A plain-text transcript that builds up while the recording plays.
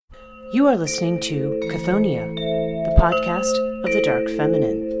You are listening to Chthoniya, the podcast of the Dark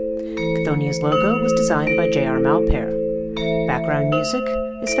Feminine. Chthoniya's logo was designed by J.R. Malpair. Background music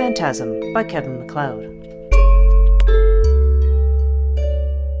is Phantasm by Kevin MacLeod.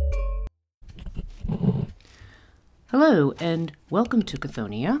 Hello, and welcome to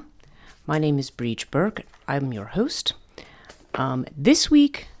Chthoniya. My name is Breach Burke. I'm your host. This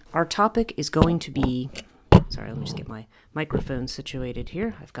week, our topic is going to be... Sorry, let me just get my microphone situated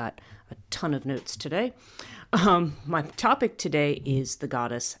here. I've got a ton of notes today. My topic today is the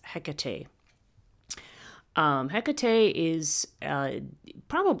goddess Hecate. Hecate is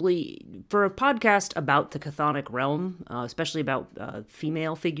probably, for a podcast about the chthonic realm, especially about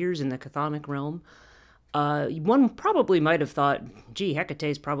female figures in the chthonic realm, one probably might have thought, gee, Hecate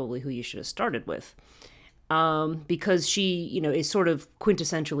is probably who you should have started with. Because she, is sort of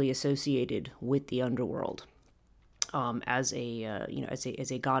quintessentially associated with the underworld. As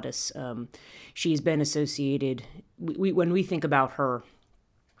a goddess, she's been associated. When we think about her,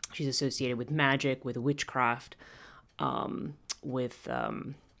 she's associated with magic, with witchcraft, with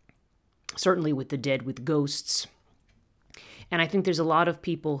certainly with the dead, with ghosts. And I think there's a lot of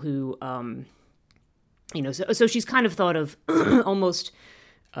people who, so she's kind of thought of almost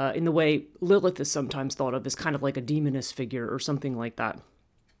in the way Lilith is sometimes thought of as kind of like a demoness figure or something like that.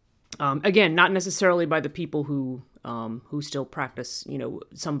 Again, not necessarily by the people who still practice,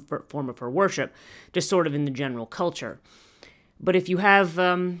 some form of her worship, just sort of in the general culture. But if you have,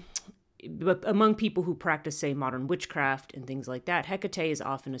 among people who practice, say, modern witchcraft and things like that, Hecate is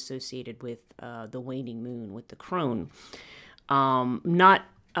often associated with the waning moon, with the crone. And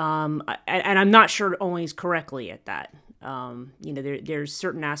I'm not sure always correctly at that. There's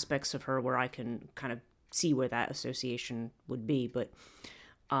certain aspects of her where I can kind of see where that association would be, but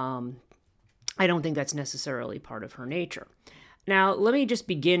I don't think that's necessarily part of her nature. Now, let me just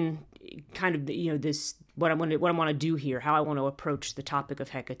begin kind of, this, what I want to do here, how I want to approach the topic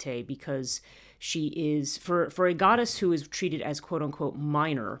of Hecate, because she is, for a goddess who is treated as quote unquote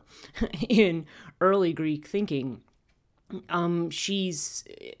minor in early Greek thinking, she's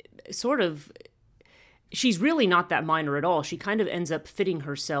really not that minor at all. She kind of ends up fitting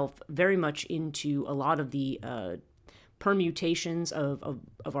herself very much into a lot of the permutations of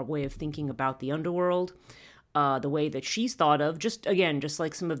our way of thinking about the underworld, the way that she's thought of, just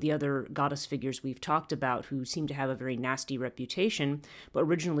like some of the other goddess figures we've talked about who seem to have a very nasty reputation, but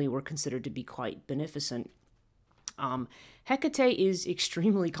originally were considered to be quite beneficent. Hecate is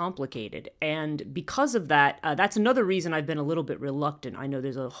extremely complicated, and because of that, that's another reason I've been a little bit reluctant. I know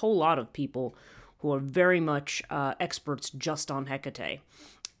there's a whole lot of people who are very much experts just on Hecate.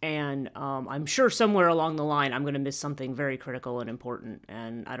 And I'm sure somewhere along the line I'm going to miss something very critical and important.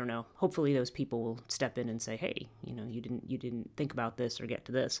 And I don't know. Hopefully those people will step in and say, "Hey, you didn't think about this or get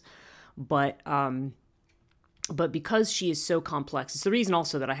to this." But because she is so complex, it's the reason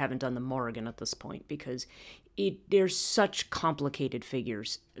also that I haven't done the Morrigan at this point, because there's such complicated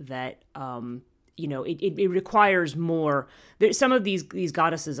figures that it requires more. Some of these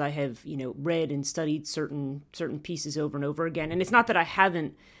goddesses I have read and studied certain pieces over and over again, and it's not that I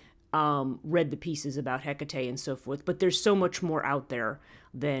haven't read the pieces about Hecate and so forth, but there's so much more out there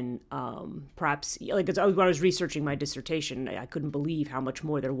than perhaps, like when I was researching my dissertation, I couldn't believe how much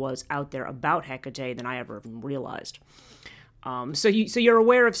more there was out there about Hecate than I ever even realized. So you're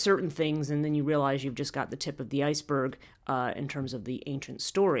aware of certain things, and then you realize you've just got the tip of the iceberg in terms of the ancient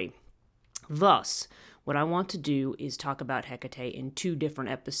story. Thus, what I want to do is talk about Hecate in two different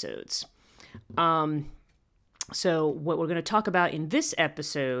episodes. So what we're going to talk about in this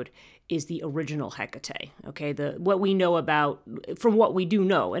episode is the original Hecate, okay? What we know about, from what we do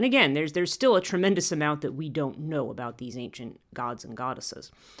know. And again, there's still a tremendous amount that we don't know about these ancient gods and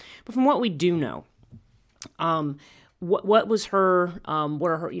goddesses. But from what we do know, what was her,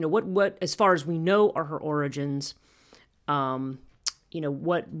 what are her, what as far as we know are her origins,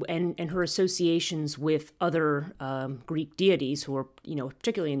 what and her associations with other Greek deities who are,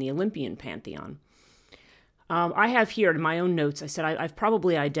 particularly in the Olympian pantheon. I have here in my own notes, I said I've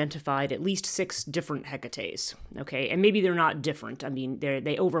probably identified at least 6 different Hecates, okay? And maybe they're not different. I mean,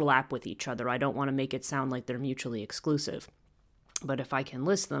 they overlap with each other. I don't want to make it sound like they're mutually exclusive. But if I can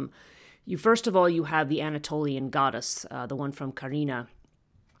list them, first of all, you have the Anatolian goddess, the one from Karina,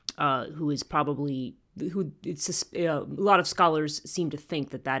 who is probably... a lot of scholars seem to think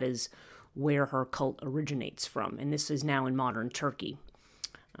that is where her cult originates from, and this is now in modern Turkey.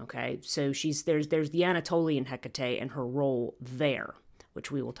 Okay, so there's the Anatolian Hecate and her role there,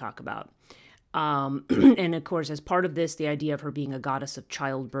 which we will talk about. And of course, as part of this, the idea of her being a goddess of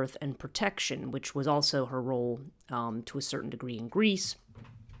childbirth and protection, which was also her role to a certain degree in Greece.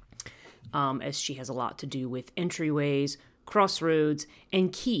 as she has a lot to do with entryways, crossroads,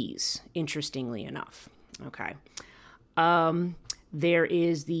 and keys, interestingly enough. Okay. There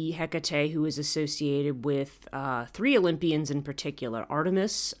is the Hecate, who is associated with three Olympians in particular: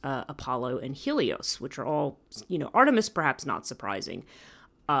 Artemis, Apollo, and Helios, which are all, Artemis perhaps not surprising.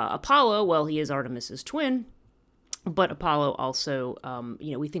 Apollo, well, he is Artemis's twin, but Apollo also,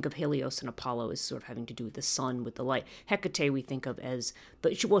 we think of Helios and Apollo as sort of having to do with the sun, with the light. Hecate we think of as,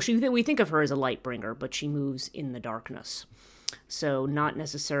 we think of her as a light bringer, but she moves in the darkness. So not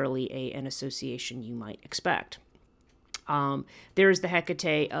necessarily an association you might expect. There's the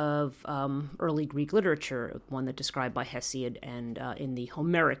Hecate of early Greek literature, one that's described by Hesiod and in the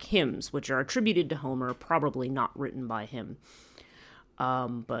Homeric hymns, which are attributed to Homer, probably not written by him.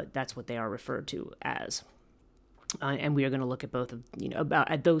 But that's what they are referred to as. And we are going to look at both of,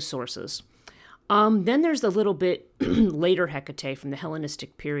 at those sources. Then there's the little bit later Hecate from the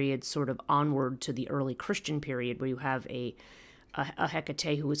Hellenistic period, sort of onward to the early Christian period, where you have a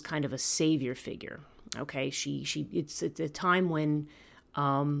Hecate who is kind of a savior figure. Okay, it's a time when,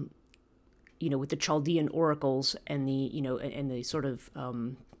 with the Chaldean oracles and the sort of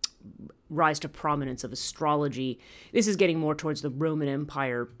rise to prominence of astrology. This is getting more towards the Roman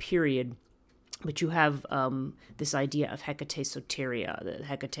Empire period. But you have this idea of Hecate Soteria, the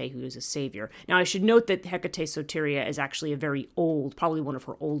Hecate who is a savior. Now, I should note that Hecate Soteria is actually a very old, probably one of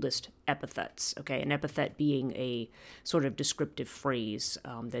her oldest epithets, okay? An epithet being a sort of descriptive phrase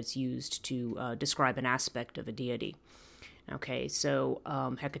that's used to describe an aspect of a deity. Okay, so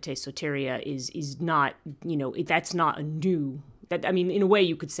Hecate Soteria is not, that's not a new, in a way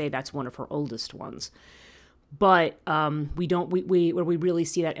you could say that's one of her oldest ones. But where we really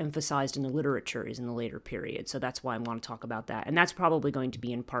see that emphasized in the literature is in the later period. So that's why I want to talk about that. And that's probably going to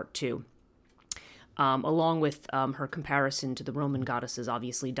be in part 2. Along with her comparison to the Roman goddesses,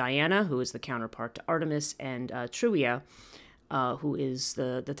 obviously Diana, who is the counterpart to Artemis, and Trivia, who is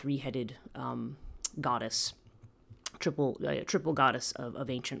the three-headed goddess, triple goddess of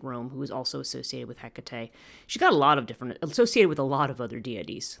ancient Rome, who is also associated with Hecate. She got a lot of associated with a lot of other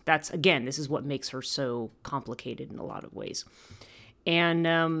deities. This is what makes her so complicated in a lot of ways. And,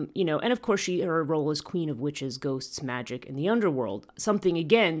 and of course her role as queen of witches, ghosts, magic, and the underworld. Something,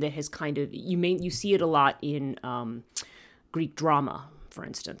 again, that has kind of, you see it a lot in Greek drama, for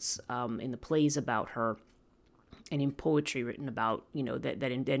instance, in the plays about her. And in poetry written about,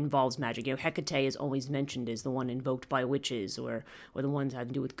 that involves magic. Hecate is always mentioned as the one invoked by witches or the ones having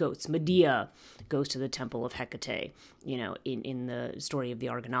to do with ghosts. Medea goes to the temple of Hecate, in the story of the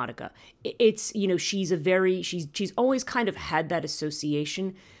Argonautica. It's, she's always kind of had that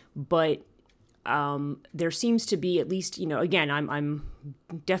association, but there seems to be at least, again, I'm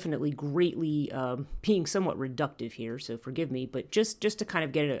definitely greatly being somewhat reductive here, so forgive me, but just to kind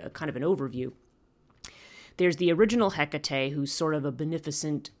of get a kind of an overview. There's the original Hecate, who's sort of a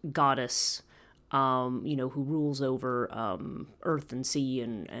beneficent goddess, who rules over earth and sea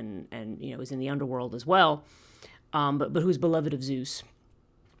and is in the underworld as well, but who's beloved of Zeus.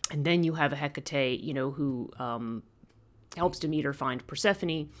 And then you have a Hecate, who helps Demeter find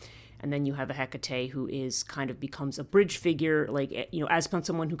Persephone. And then you have a Hecate who is kind of becomes a bridge figure, as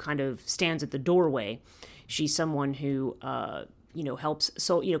someone who kind of stands at the doorway. She's someone who helps,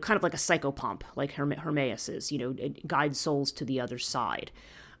 so, kind of like a psychopomp, like Hermes is, it guides souls to the other side.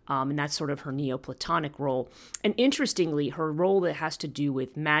 And that's sort of her Neoplatonic role. And interestingly, her role that has to do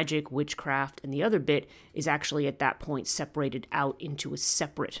with magic, witchcraft, and the other bit is actually at that point separated out into a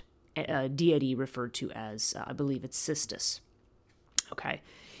separate deity referred to as, I believe it's Cistus. Okay.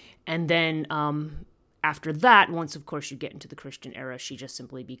 And then after that, once, of course, you get into the Christian era, she just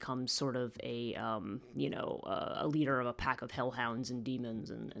simply becomes sort of a leader of a pack of hellhounds and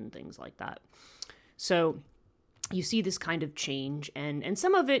demons and things like that. So you see this kind of change, and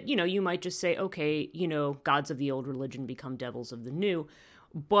some of it, you might just say, okay, gods of the old religion become devils of the new.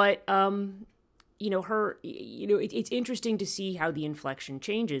 But, it's interesting to see how the inflection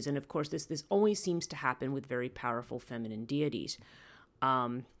changes. And, of course, this always seems to happen with very powerful feminine deities.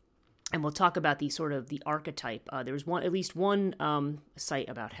 And we'll talk about the archetype. There's at least one site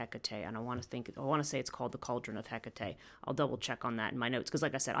about Hecate, and I want to say it's called the Cauldron of Hecate. I'll double check on that in my notes, because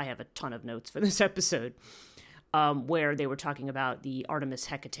like I said, I have a ton of notes for this episode, where they were talking about the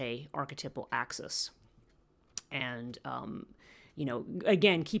Artemis-Hecate archetypal axis. And,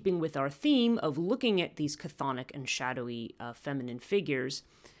 again, keeping with our theme of looking at these chthonic and shadowy feminine figures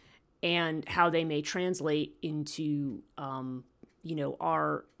and how they may translate into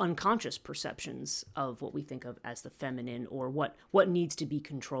our unconscious perceptions of what we think of as the feminine, or what needs to be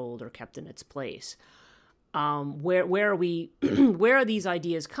controlled or kept in its place. Where are we? Where are these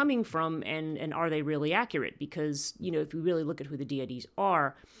ideas coming from, and are they really accurate? Because if we really look at who the deities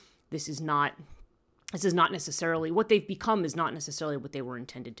are, this is not necessarily what they've become. Is not necessarily what they were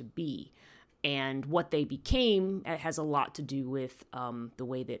intended to be, and what they became has a lot to do with the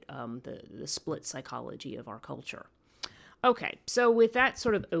way that the split psychology of our culture. Okay, so with that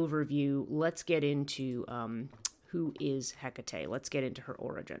sort of overview, let's get into who is Hecate. Let's get into her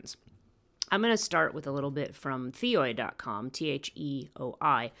origins. I'm going to start with a little bit from theoi.com,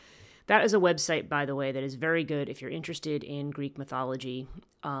 Theoi. That is a website, by the way, that is very good if you're interested in Greek mythology.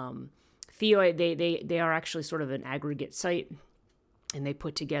 Theoi, they are actually sort of an aggregate site, and they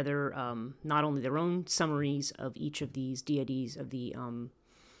put together not only their own summaries of each of these deities, of the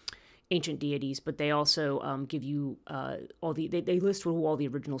ancient deities, but they also give you they list who all the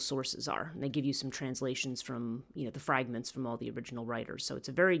original sources are, and they give you some translations from the fragments from all the original writers. So it's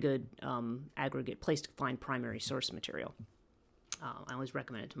a very good aggregate place to find primary source material. I always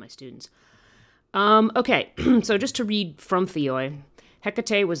recommend it to my students. Okay, so just to read from Theoi.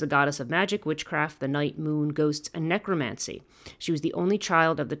 Hecate was the goddess of magic, witchcraft, the night, moon, ghosts, and necromancy. She was the only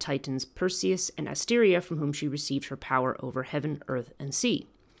child of the Titans Perseus and Asteria, from whom she received her power over heaven, earth, and sea.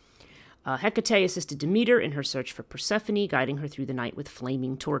 Hecate assisted Demeter in her search for Persephone, guiding her through the night with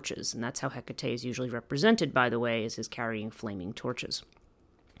flaming torches. And that's how Hecate is usually represented, by the way, is carrying flaming torches.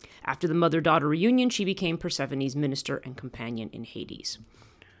 After the mother-daughter reunion, she became Persephone's minister and companion in Hades.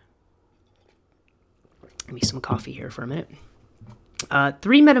 Give me some coffee here for a minute.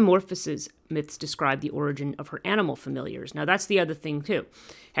 3 metamorphosis myths describe the origin of her animal familiars. Now, that's the other thing, too.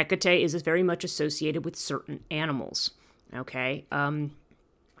 Hecate is very much associated with certain animals, okay?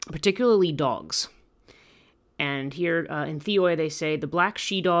 Particularly dogs. And here in Theoi, they say the black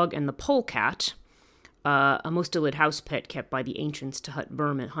she-dog and the polecat, a mustelid house pet kept by the ancients to hunt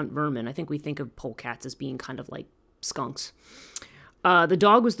vermin. I think we think of polecats as being kind of like skunks. The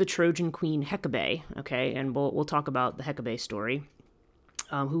dog was the Trojan queen Hecate, okay, and we'll talk about the Hecate story,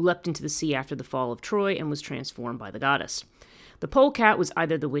 who leapt into the sea after the fall of Troy and was transformed by the goddess. The polecat was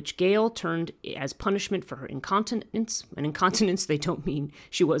either the witch Gale, turned as punishment for her incontinence. And incontinence, they don't mean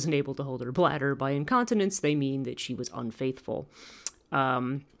she wasn't able to hold her bladder. By incontinence, they mean that she was unfaithful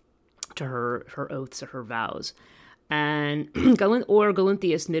to her oaths or her vows. And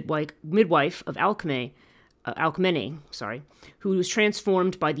Galinthius, midwife of Alcmene, who was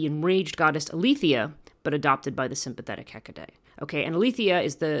transformed by the enraged goddess Aletheia, but adopted by the sympathetic Hecate. Okay, and Aletheia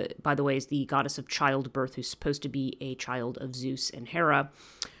is the goddess of childbirth, who's supposed to be a child of Zeus and Hera.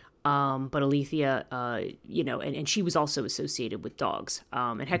 But Aletheia, and she was also associated with dogs.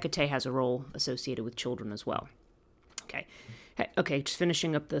 And Hecate has a role associated with children as well. Okay, just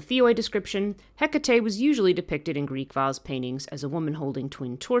finishing up the Theoi description. Hecate was usually depicted in Greek vase paintings as a woman holding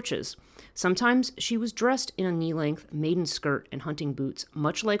twin torches. Sometimes she was dressed in a knee-length maiden skirt and hunting boots,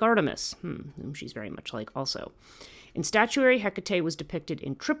 much like Artemis, whom she's very much like also. In statuary, Hecate was depicted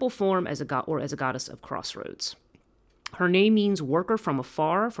in triple form as a goddess of crossroads. Her name means worker from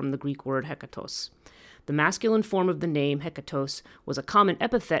afar, from the Greek word hekatos. The masculine form of the name Hekatos was a common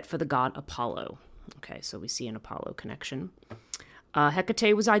epithet for the god Apollo. Okay, so we see an Apollo connection.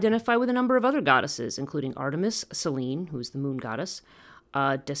 Hecate was identified with a number of other goddesses, including Artemis, Selene, who's the moon goddess,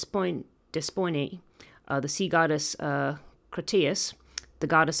 Despoine, the sea goddess Crataeis, the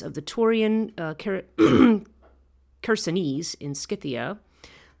goddess of the Taurian Chersonese in Scythia,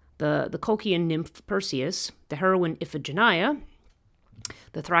 the Colchian nymph Perseus, the heroine Iphigenia,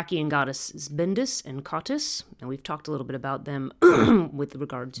 the Thracian goddesses Bendis and Cotys, and we've talked a little bit about them with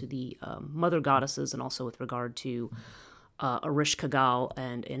regard to the mother goddesses and also with regard to Ereshkigal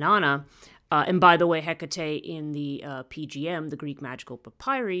and Inanna. And by the way, Hecate in the PGM, the Greek magical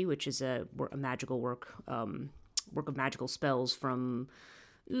papyri, which is a magical work of magical spells from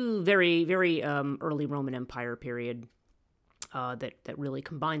very, very early Roman Empire period that really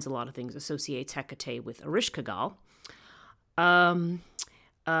combines a lot of things, associates Hecate with Ereshkigal.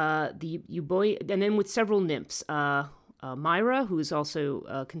 The Euboea, and then with several nymphs, Myra, who is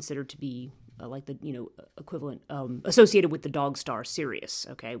also considered to be like the equivalent associated with the dog star Sirius,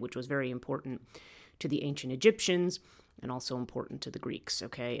 okay, which was very important to the ancient Egyptians and also important to the Greeks,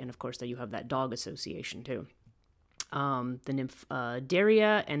 okay, and of course there you have that dog association too. The nymph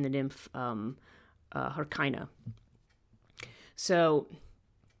Daria and the nymph Harkina. So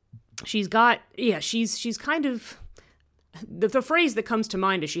she's kind of the phrase that comes to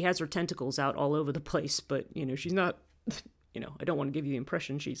mind is she has her tentacles out all over the place, but she's not. I don't want to give you the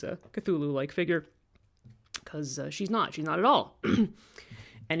impression she's a Cthulhu-like figure, because she's not at all.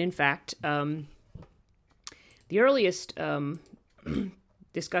 And in fact, the earliest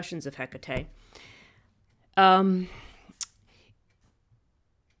discussions of Hecate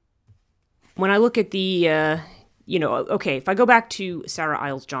when I look at the, okay, if I go back to Sarah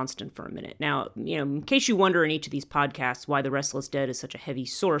Iles Johnston for a minute. Now, in case you wonder in each of these podcasts why the Restless Dead is such a heavy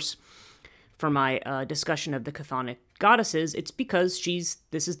source for my discussion of the chthonic goddesses, it's because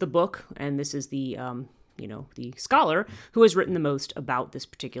this is the book, and this is the the scholar who has written the most about this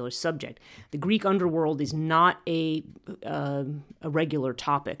particular subject. The Greek underworld is not a regular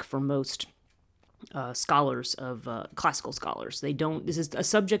topic for most scholars of classical scholars. This is a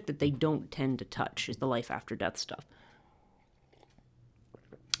subject that they don't tend to touch, is the life after death stuff.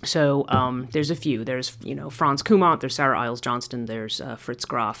 So there's a few. There's Franz Cumont, there's Sarah Iles Johnston, there's Fritz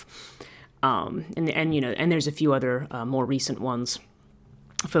Graf, and there's a few other more recent ones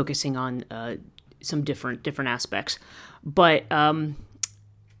focusing on some different aspects. But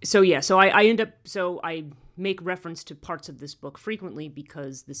so I make reference to parts of this book frequently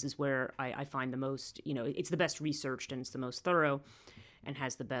because this is where I find the most, it's the best researched and it's the most thorough and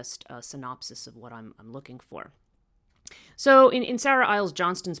has the best synopsis of what I'm looking for. So in Sarah Iles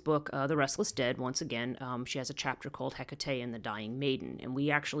Johnston's book, The Restless Dead, once again, she has a chapter called Hecate and the Dying Maiden. And we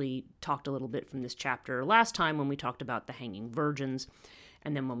actually talked a little bit from this chapter last time when we talked about the Hanging Virgins,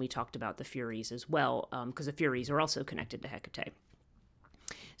 and then when we talked about the Furies as well, because the Furies are also connected to Hecate.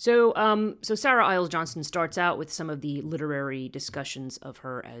 So Sarah Iles Johnston starts out with some of the literary discussions of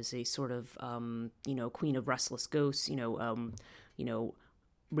her as a sort of, queen of restless ghosts, that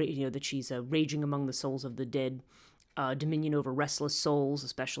she's raging among the souls of the dead, dominion over restless souls,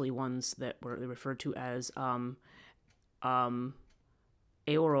 especially ones that were referred to as Aoroi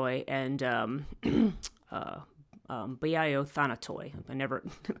and Biao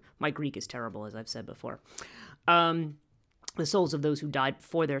Thanatoi. My Greek is terrible, as I've said before. The souls of those who died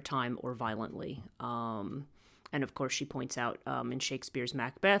before their time or violently. And of course, she points out in Shakespeare's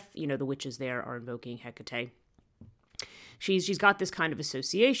Macbeth, the witches there are invoking Hecate. She's got this kind of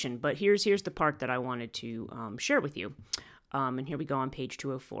association, but here's the part that I wanted to share with you. And here we go on page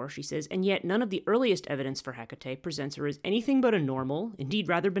 204. She says, and yet none of the earliest evidence for Hecate presents her as anything but a normal, indeed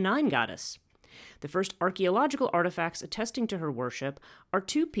rather benign goddess. The first archaeological artifacts attesting to her worship are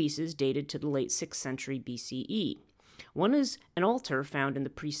two pieces dated to the late 6th century BCE. One is an altar found in the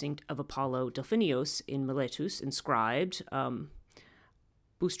precinct of Apollo Delphinios in Miletus, inscribed,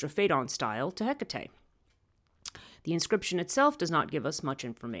 Boustrophedon style, to Hecate. The inscription itself does not give us much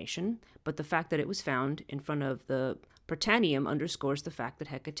information, but the fact that it was found in front of the Prytaneum underscores the fact that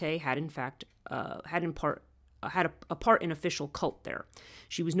Hecate had, in fact, had a part in official cult there.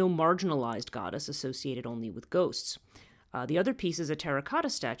 She was no marginalized goddess associated only with ghosts. The other piece is a terracotta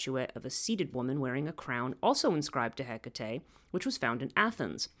statuette of a seated woman wearing a crown, also inscribed to Hecate, which was found in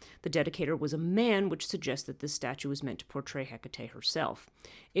Athens. The dedicator was a man, which suggests that this statue was meant to portray Hecate herself.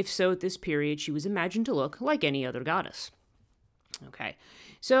 If so, at this period, she was imagined to look like any other goddess. Okay,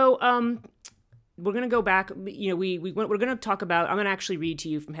 so we're going to go back. We're going to talk about. I'm going to actually read to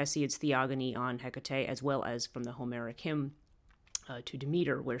you from Hesiod's Theogony on Hecate, as well as from the Homeric hymn to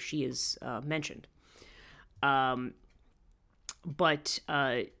Demeter, where she is mentioned. But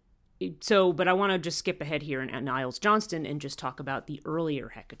I want to just skip ahead here in Iles Johnston and just talk about the earlier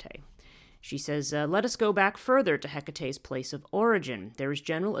Hecate. She says, let us go back further to Hecate's place of origin. There is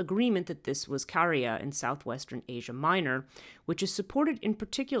general agreement that this was Caria in southwestern Asia Minor, which is supported in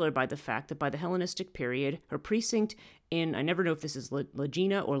particular by the fact that by the Hellenistic period, her precinct in, I never know if this is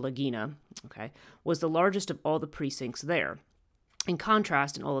Lagina or Lagina, okay, was the largest of all the precincts there. In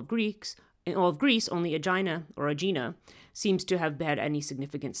contrast, in all of Greece, only Aegina or Aegina seems to have had any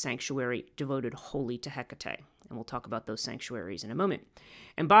significant sanctuary devoted wholly to Hecate. And we'll talk about those sanctuaries in a moment.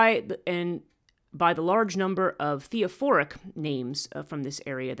 And by the large number of theophoric names from this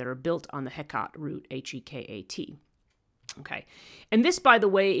area that are built on the Hecate root, Hekat. Okay. And this, by the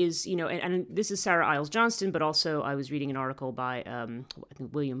way, is, and this is Sarah Iles Johnston, but also I was reading an article by, I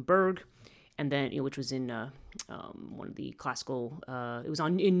think, William Berg, and then, which was in one of the classical, it was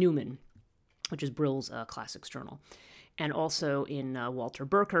in Newman, which is Brill's Classics Journal, and also in Walter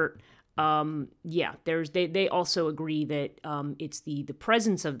Burkert. They also agree that it's the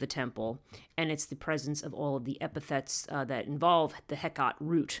presence of the temple, and it's the presence of all of the epithets that involve the Hecate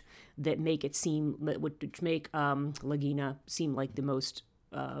root that make it seem, which make Lagina seem like the most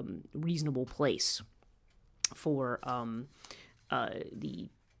reasonable place for the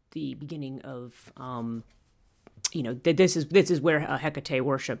beginning of. This is where Hecate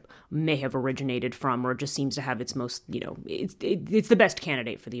worship may have originated from, or just seems to have its most, it's the best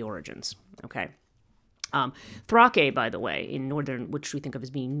candidate for the origins. Okay. Thrake, by the way, in northern, which we think of as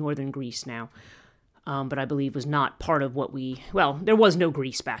being northern Greece now, but I believe was not part of there was no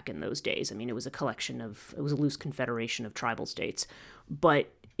Greece back in those days. I mean, it was it was a loose confederation of tribal states,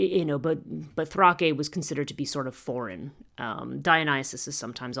 but Thrace was considered to be sort of foreign. Dionysus is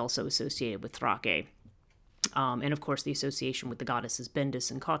sometimes also associated with Thrace. And of course, the association with the goddesses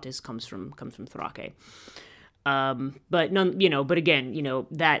Bendis and Cotys comes from Thrace. But again,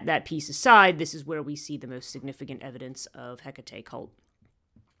 that piece aside, this is where we see the most significant evidence of Hecate cult.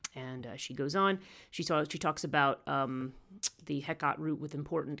 And she goes on. She talks about the Hecate root with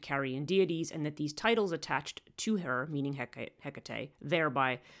important carrion deities, and that these titles attached to her, meaning Hecate,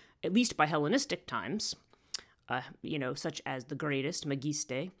 thereby, at least by Hellenistic times, such as the greatest,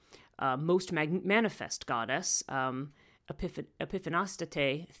 Megiste, most manifest goddess,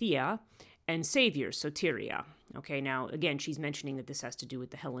 Epiphanostate Thea, and savior, Soteria. Okay, now, again, she's mentioning that this has to do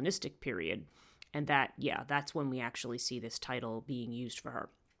with the Hellenistic period, and that's when we actually see this title being used for her.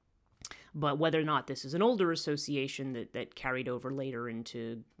 But whether or not this is an older association that carried over later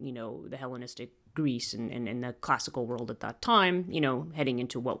into, the Hellenistic Greece and the classical world at that time, heading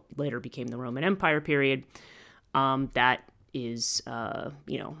into what later became the Roman Empire period, that is, we're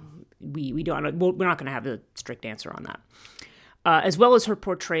not going to have a strict answer on that. As well as her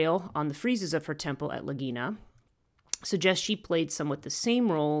portrayal on the friezes of her temple at Lagina, suggests she played somewhat the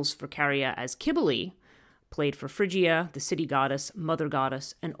same roles for Caria as Cybele played for Phrygia, the city goddess, mother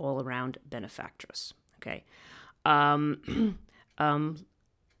goddess, and all-around benefactress. Okay. Laginitian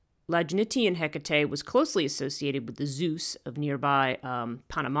Hecate was closely associated with the Zeus of nearby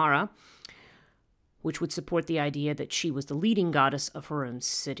Panamara, which would support the idea that she was the leading goddess of her own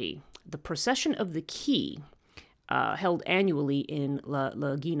city. The procession of the key, held annually in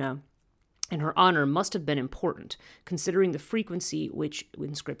Lagina, in her honor must have been important, considering the frequency which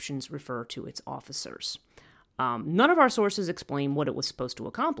inscriptions refer to its officers. None of our sources explain what it was supposed to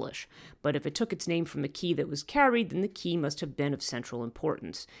accomplish, but if it took its name from the key that was carried, then the key must have been of central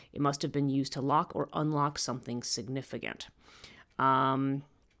importance. It must have been used to lock or unlock something significant.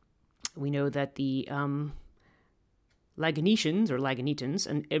 We know that the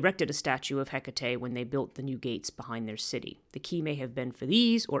Laginitans erected a statue of Hecate when they built the new gates behind their city. The key may have been for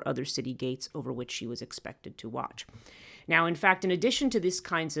these or other city gates over which she was expected to watch. Now, in fact, in addition to this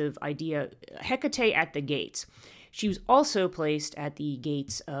kinds of idea, Hecate at the gates, she was also placed at the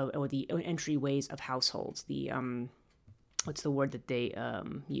gates or the entryways of households. The what's the word that they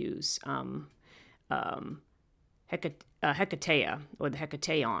use? Hecatea, or the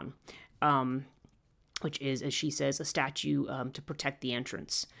Hecateon, which is, as she says, a statue to protect the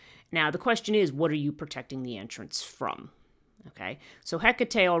entrance. Now, the question is, what are you protecting the entrance from? Okay, so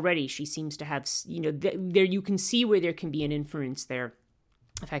Hecate already, she seems to have, there you can see where there can be an inference there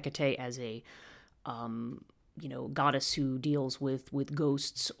of Hecate as a, goddess who deals with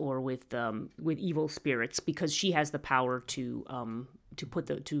ghosts or with evil spirits, because she has the power to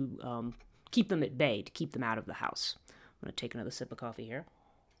keep them at bay, to keep them out of the house. I'm going to take another sip of coffee here.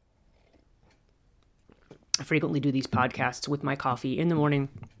 I frequently do these podcasts with my coffee in the morning,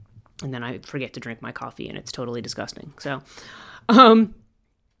 and then I forget to drink my coffee, and it's totally disgusting. So,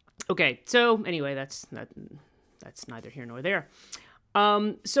 okay. So anyway, that's neither here nor there.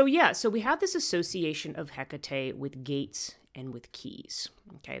 So we have this association of Hecate with gates and with keys.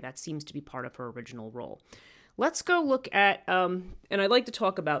 Okay, that seems to be part of her original role. Let's go look at, and I'd like to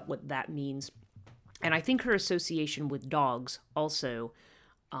talk about what that means. And I think her association with dogs also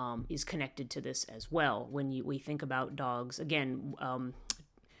is connected to this as well. When we think about dogs, again,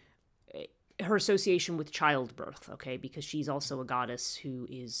 her association with childbirth, okay, because she's also a goddess who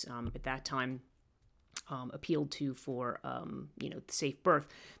is, at that time, appealed to for, safe birth.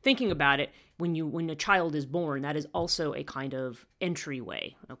 Thinking about it, when a child is born, that is also a kind of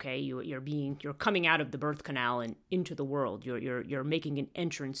entryway, okay? You're coming out of the birth canal and into the world. You're making an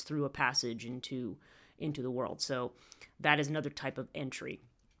entrance through a passage into the world. So that is another type of entry.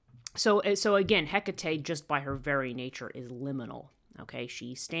 So again, Hecate, just by her very nature, is liminal. Okay,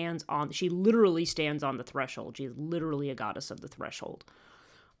 she literally stands on the threshold. She is literally a goddess of the threshold.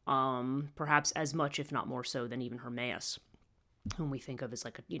 Perhaps as much, if not more so, than even Hermes, whom we think of as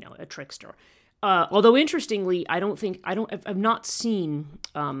like a trickster. Although interestingly, I've not seen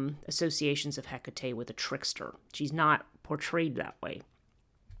associations of Hecate with a trickster. She's not portrayed that way.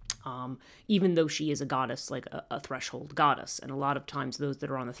 Even though she is a goddess, like a threshold goddess. And a lot of times those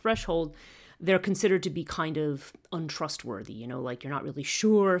that are on the threshold, they're considered to be kind of untrustworthy, like you're not really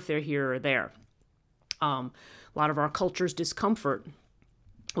sure if they're here or there. A lot of our culture's discomfort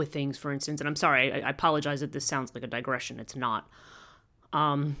with things, for instance, and I'm sorry, I apologize if this sounds like a digression, it's not.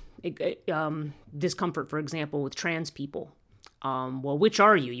 Discomfort, for example, with trans people. Well, which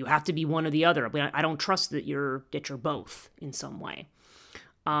are you? You have to be one or the other. I don't trust that you're both in some way.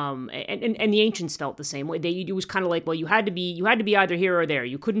 And the ancients felt the same way. It was kind of like, well, you had to be either here or there.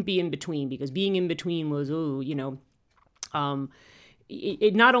 You couldn't be in between, because being in between was,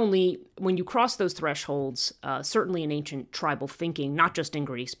 it not only, when you cross those thresholds, certainly in ancient tribal thinking, not just in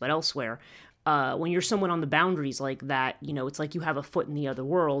Greece but elsewhere, when you're someone on the boundaries like that, it's like you have a foot in the other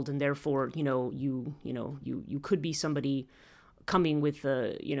world, and therefore, you could be somebody coming with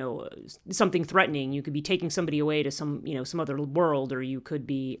something threatening. You could be taking somebody away to some other world, or you could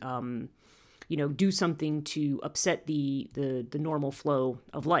be do something to upset the normal flow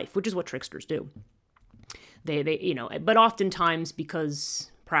of life, which is what tricksters do. But oftentimes,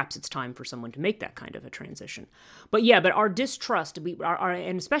 because perhaps it's time for someone to make that kind of a transition. But our distrust,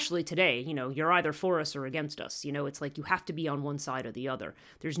 and especially today, you're either for us or against us. It's like you have to be on one side or the other.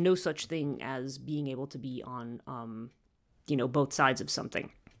 There's no such thing as being able to be on both sides of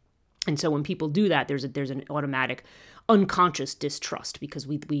something. And so when people do that, there's an automatic unconscious distrust, because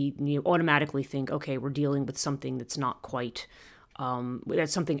we automatically think, okay, we're dealing with something that's not quite,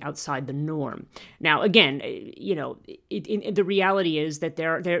 that's something outside the norm. Now, again, the reality is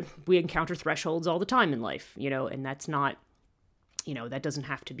that we encounter thresholds all the time in life, and that's not, that doesn't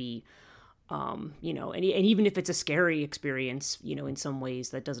have to be, and even if it's a scary experience, in some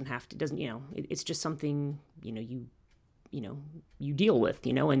ways that it's just something, you deal with,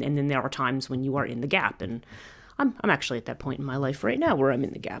 and then there are times when you are in the gap, and I'm actually at that point in my life right now where I'm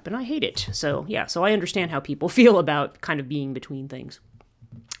in the gap, and I hate it. So I understand how people feel about kind of being between things.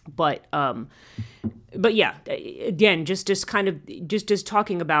 But yeah, again, just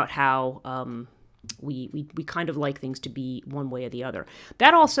talking about how we kind of like things to be one way or the other.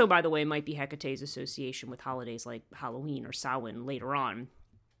 That also, by the way, might be Hecate's association with holidays like Halloween or Samhain later on.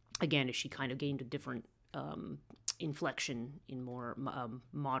 Again, as she kind of gained a different inflection in more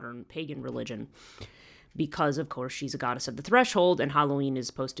modern pagan religion, because of course she's a goddess of the threshold, and Halloween is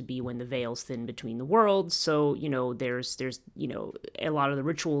supposed to be when the veil's thin between the worlds. So there's a lot of the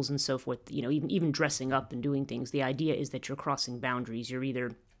rituals and so forth, even dressing up and doing things, the idea is that you're crossing boundaries. You're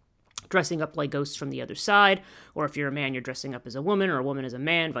either dressing up like ghosts from the other side, or if you're a man, you're dressing up as a woman, or a woman as a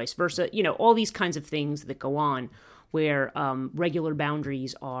man, vice versa. All these kinds of things that go on where regular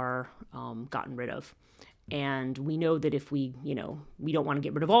boundaries are gotten rid of. And we know that if we don't want to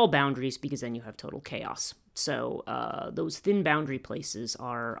get rid of all boundaries, because then you have total chaos. So those thin boundary places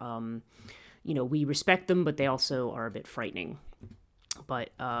are, we respect them, but they also are a bit frightening.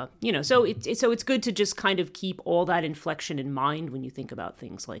 But, so it's good to just kind of keep all that inflection in mind when you think about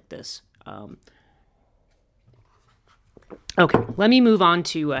things like this. Okay, let me move on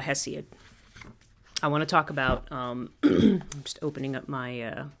to Hesiod. I want to talk about, I'm just opening up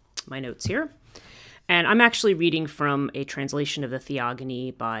my notes here. And I'm actually reading from a translation of the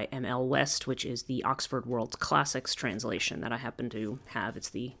Theogony by M.L. West, which is the Oxford World Classics translation that I happen to have. It's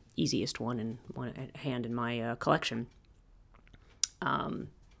the easiest one at hand in my collection.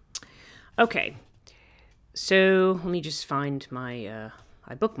 Okay, so let me just find I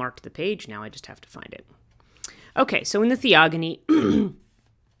bookmarked the page, now I just have to find it. Okay, so in the Theogony,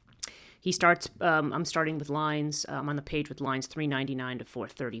 he starts, I'm starting with lines, I'm on the page with lines 399 to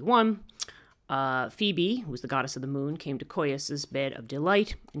 431. Phoebe, who was the goddess of the moon, came to Coeus's bed of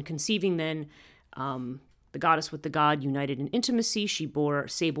delight, and conceiving then the goddess with the god united in intimacy, she bore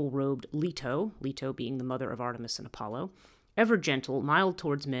sable-robed Leto, Leto being the mother of Artemis and Apollo, ever gentle, mild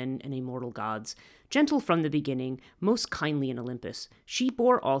towards men and immortal gods, gentle from the beginning, most kindly in Olympus. She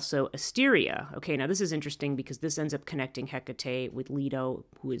bore also Asteria. Okay, now this is interesting because this ends up connecting Hecate with Leto,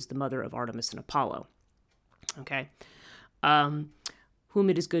 who is the mother of Artemis and Apollo. Okay. Whom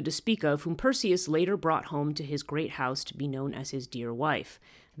it is good to speak of, whom Perseus later brought home to his great house to be known as his dear wife.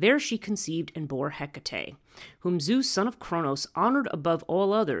 There she conceived and bore Hecate, whom Zeus, son of Cronos, honored above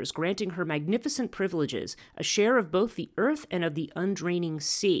all others, granting her magnificent privileges, a share of both the earth and of the undraining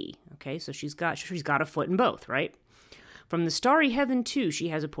sea. Okay, so she's got a foot in both, right? From the starry heaven, too, she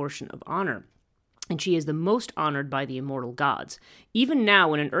has a portion of honor, and she is the most honored by the immortal gods. Even now,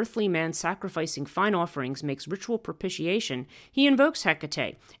 when an earthly man sacrificing fine offerings makes ritual propitiation, he invokes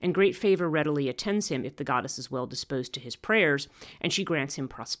Hecate, and great favor readily attends him if the goddess is well disposed to his prayers, and she grants him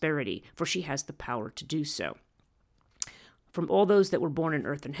prosperity, for she has the power to do so. From all those that were born in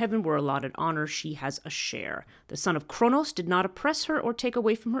earth and heaven were allotted honor. She has a share. The son of Kronos did not oppress her or take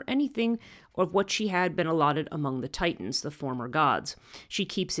away from her anything of what she had been allotted among the Titans, the former gods. She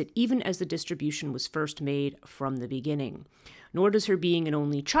keeps it even as the distribution was first made from the beginning. Nor does her being an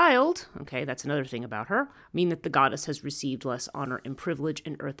only child, okay, that's another thing about her, mean that the goddess has received less honor and privilege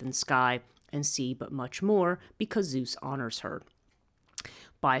in earth and sky and sea, but much more, because Zeus honors her.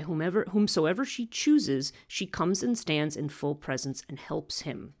 By whomsoever she chooses, she comes and stands in full presence and helps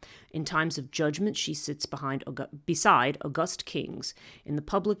him. In times of judgment, she sits beside august kings. In the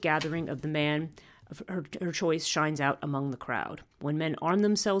public gathering of the man, her choice shines out among the crowd. When men arm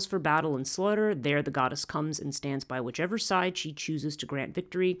themselves for battle and slaughter, there the goddess comes and stands by whichever side she chooses to grant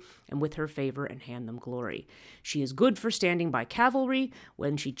victory, and with her favor and hand them glory. She is good for standing by cavalry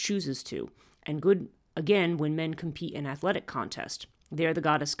when she chooses to, and good again when men compete in athletic contest. There the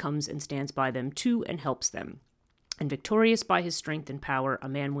goddess comes and stands by them too and helps them. And victorious by his strength and power, a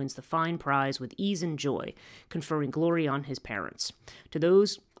man wins the fine prize with ease and joy, conferring glory on his parents. To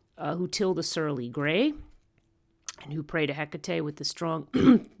those who till the surly gray, and who pray to Hecate with the strong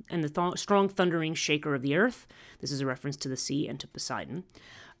and the strong thundering shaker of the earth, this is a reference to the sea and to Poseidon,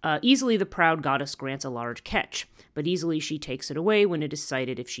 easily the proud goddess grants a large catch, but easily she takes it away when it is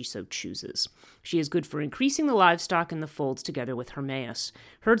sighted if she so chooses. She is good for increasing the livestock in the folds together with Hermaeus,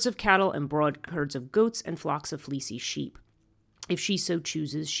 herds of cattle and broad herds of goats and flocks of fleecy sheep. If she so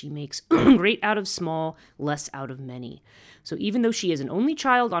chooses, she makes great out of small, less out of many. So even though she is an only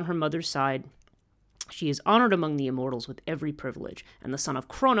child on her mother's side, she is honored among the immortals with every privilege. And the son of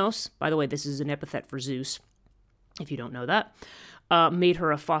Kronos, by the way, this is an epithet for Zeus, if you don't know that, made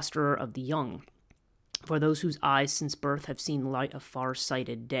her a fosterer of the young, for those whose eyes since birth have seen the light of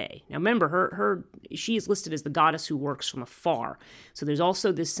far-sighted day. Now remember, she is listed as the goddess who works from afar. So there's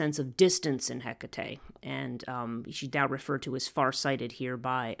also this sense of distance in Hecate, and she's now referred to as far-sighted here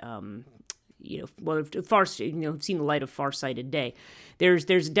by, seen the light of far-sighted day.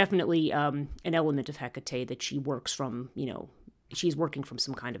 There's definitely an element of Hecate that she works from, she's working from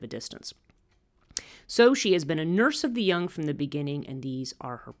some kind of a distance. So she has been a nurse of the young from the beginning, and these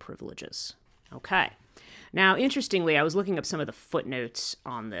are her privileges. Okay. Now, interestingly, I was looking up some of the footnotes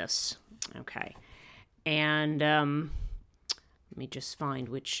on this. Okay. And let me just find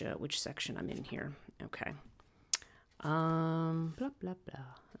which section I'm in here. Okay. Blah, blah, blah.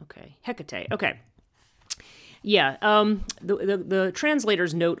 Okay. Hecate. Okay. Yeah. The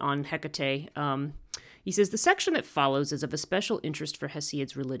translator's note on Hecate, he says, the section that follows is of a special interest for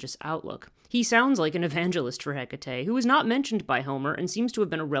Hesiod's religious outlook. He sounds like an evangelist for Hecate, who is not mentioned by Homer and seems to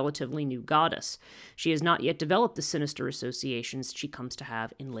have been a relatively new goddess. She has not yet developed the sinister associations she comes to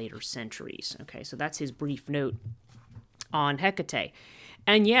have in later centuries. Okay, so that's his brief note on Hecate.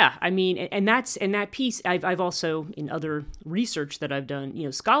 And yeah, I mean, and that piece, I've also, in other research that I've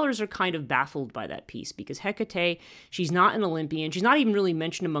done, scholars are kind of baffled by that piece, because Hecate, she's not an Olympian. She's not even really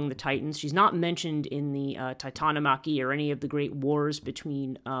mentioned among the Titans. She's not mentioned in the Titanomachy or any of the great wars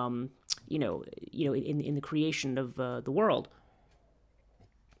between, in the creation of the world.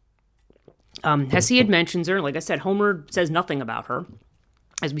 Hesiod mentions her. Like I said, Homer says nothing about her.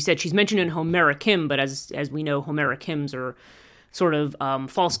 As we said, she's mentioned in Homeric hymn, but as we know, Homeric hymns are sort of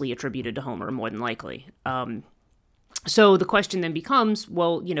falsely attributed to Homer, more than likely. So the question then becomes,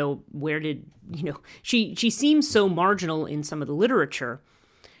 well, where did, she seems so marginal in some of the literature,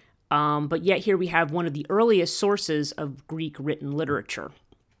 but yet here we have one of the earliest sources of Greek written literature.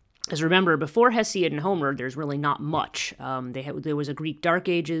 As remember, before Hesiod and Homer, there's really not much. There was a Greek Dark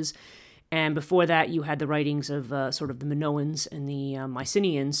Ages, and before that, you had the writings of sort of the Minoans and the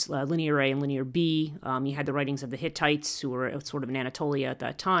Mycenaeans, Linear A and Linear B. You had the writings of the Hittites, who were sort of in Anatolia at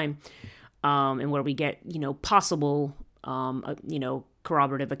that time, and where we get, possible,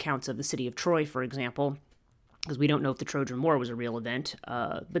 corroborative accounts of the city of Troy, for example, because we don't know if the Trojan War was a real event.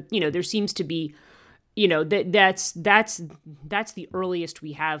 But there seems to be, that's the earliest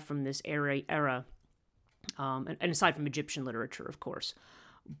we have from this era, and aside from Egyptian literature, of course.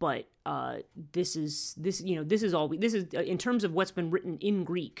 But this is in terms of what's been written in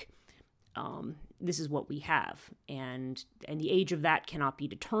Greek. This is what we have, and the age of that cannot be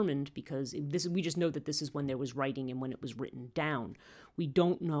determined, because we just know that this is when there was writing and when it was written down. We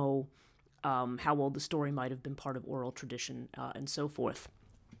don't know how old the story might have been part of oral tradition and so forth.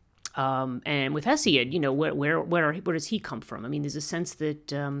 And with Hesiod, where does he come from? I mean, there's a sense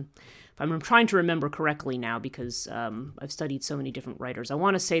that I'm trying to remember correctly now, because I've studied so many different writers. I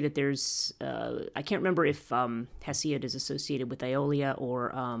want to say that there's, I can't remember if Hesiod is associated with Aeolia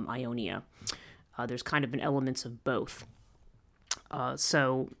or Ionia. There's kind of an elements of both.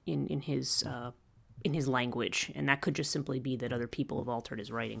 So in his in his language, and that could just simply be that other people have altered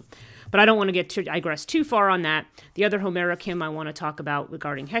his writing. But I don't want to digress too far on that. The other Homeric hymn I want to talk about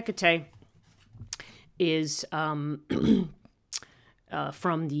regarding Hecate is from the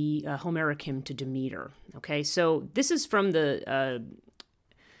Homeric hymn to Demeter. Okay, so this is from the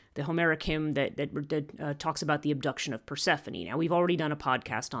Homeric hymn that talks about the abduction of Persephone. Now, we've already done a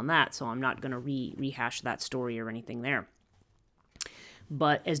podcast on that, so I'm not going to rehash that story or anything there.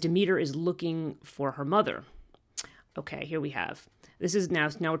 But as Demeter is looking for her mother, okay, here we have. This is now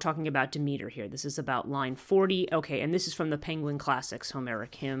we're talking about Demeter here. This is about line 40. Okay, and this is from the Penguin Classics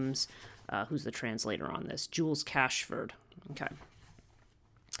Homeric hymns. Who's the translator on this? Jules Cashford. Okay.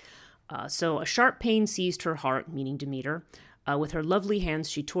 So a sharp pain seized her heart, meaning Demeter. With her lovely hands,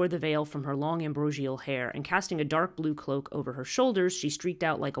 she tore the veil from her long ambrosial hair, and casting a dark blue cloak over her shoulders, she streaked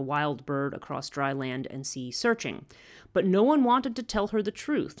out like a wild bird across dry land and sea searching. But no one wanted to tell her the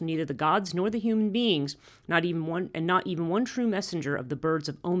truth, neither the gods nor the human beings, not even one true messenger of the birds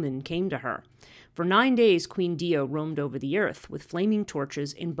of omen came to her. For 9 days, Queen Dio roamed over the earth with flaming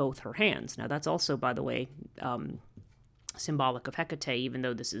torches in both her hands. Now, that's also, by the way, symbolic of Hecate, even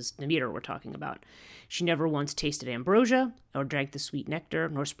though this is Demeter we're talking about. She never once tasted ambrosia, or drank the sweet nectar,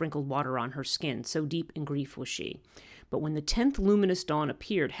 nor sprinkled water on her skin, so deep in grief was she. But when the 10th luminous dawn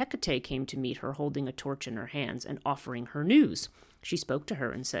appeared, Hecate came to meet her, holding a torch in her hands and offering her news. She spoke to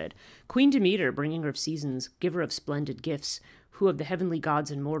her and said, Queen Demeter, bringer of seasons, giver of splendid gifts, who of the heavenly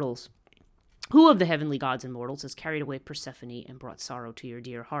gods and mortals has carried away Persephone and brought sorrow to your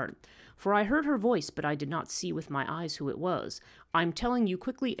dear heart? For I heard her voice, but I did not see with my eyes who it was. I'm telling you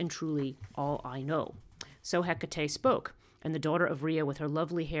quickly and truly all I know. So Hecate spoke, and the daughter of Rhea with her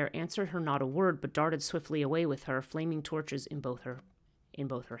lovely hair answered her not a word, but darted swiftly away with her, flaming torches in both her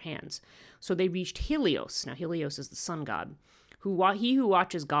hands. So they reached Helios. Now Helios is the sun god, he who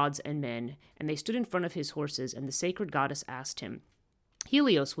watches gods and men, and they stood in front of his horses, and the sacred goddess asked him,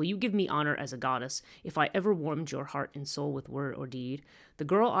 Helios, will you give me honor as a goddess, if I ever warmed your heart and soul with word or deed? The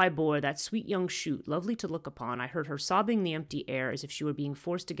girl I bore, that sweet young shoot, lovely to look upon, I heard her sobbing the empty air as if she were being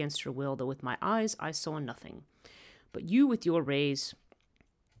forced against her will, though with my eyes I saw nothing. But you with your rays,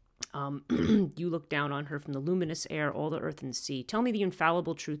 you looked down on her from the luminous air, all the earth and sea. Tell me the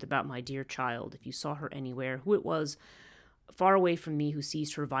infallible truth about my dear child, if you saw her anywhere, who it was, far away from me, who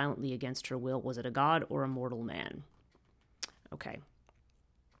seized her violently against her will. Was it a god or a mortal man? Okay.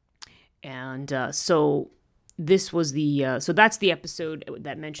 And so this was so that's the episode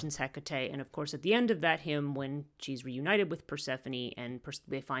that mentions Hecate. And of course, at the end of that hymn, when she's reunited with Persephone and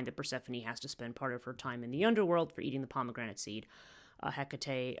they find that Persephone has to spend part of her time in the underworld for eating the pomegranate seed,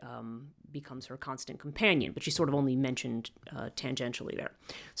 Hecate becomes her constant companion, but she's sort of only mentioned tangentially there.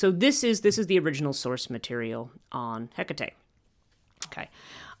 So this is the original source material on Hecate. Okay.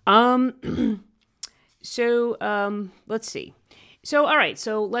 Let's see. So, all right,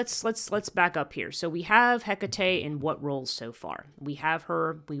 so let's back up here. So we have Hecate in what roles so far? We've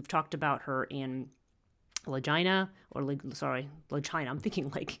talked about her in Legina, I'm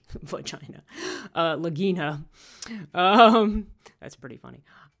thinking like vagina. Legina. That's pretty funny.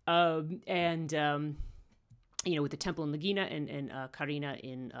 With the temple in Legina and Carina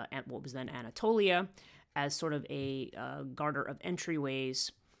in what was then Anatolia, as sort of a guarder of entryways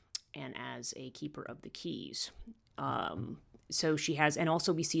and as a keeper of the keys. So she has, and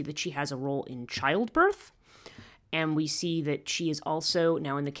also we see that she has a role in childbirth, and we see that she is also,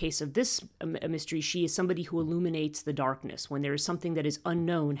 now in the case of this mystery, she is somebody who illuminates the darkness. When there is something that is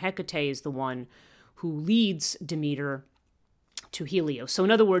unknown, Hecate is the one who leads Demeter to Helios. So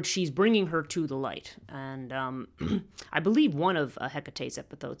in other words, she's bringing her to the light. And I believe one of Hecate's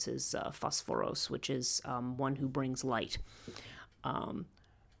epithets is Phosphoros, which is one who brings light.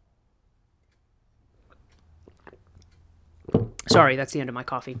 Sorry, that's the end of my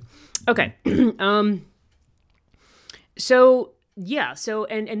coffee. Okay. And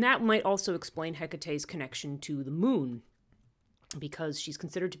that might also explain Hecate's connection to the moon, because she's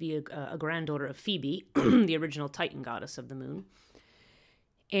considered to be a granddaughter of Phoebe, the original Titan goddess of the moon.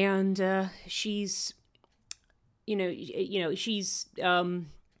 And she's, and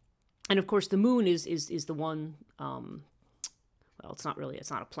of course the moon is the one, it's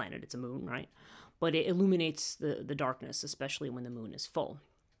not a planet, it's a moon, right? But it illuminates the darkness, especially when the moon is full.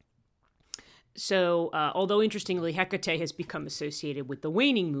 So, although interestingly, Hecate has become associated with the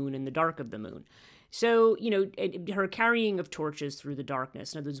waning moon and the dark of the moon. So, her carrying of torches through the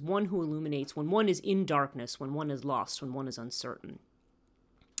darkness. Now, there's one who illuminates when one is in darkness, when one is lost, when one is uncertain.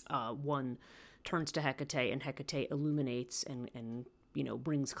 One turns to Hecate, and Hecate illuminates and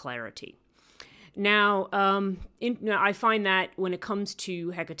brings clarity. Now, now, I find that when it comes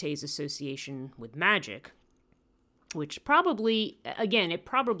to Hecate's association with magic, which probably, again, it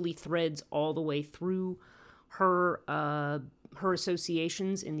probably threads all the way through her her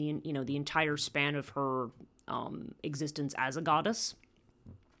associations in the the entire span of her existence as a goddess.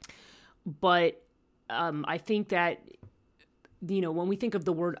 But I think that when we think of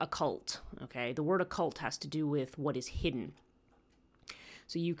the word occult, okay, the word occult has to do with what is hidden.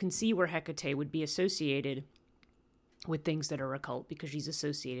 So you can see where Hecate would be associated with things that are occult because she's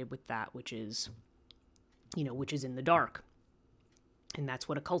associated with that which is, which is in the dark. And that's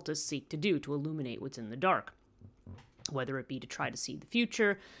what occultists seek to do, to illuminate what's in the dark. Whether it be to try to see the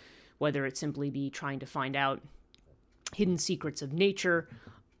future, whether it simply be trying to find out hidden secrets of nature.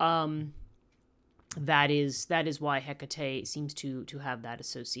 That is why Hecate seems to have that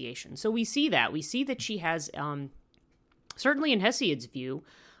association. So we see that. We see that she has... certainly in Hesiod's view,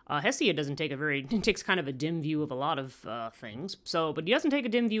 Hesiod takes kind of a dim view of a lot of things. But he doesn't take a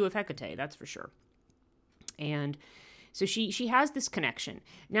dim view of Hecate, that's for sure. And so she has this connection.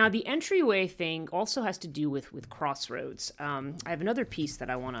 Now, the entryway thing also has to do with crossroads. I have another piece that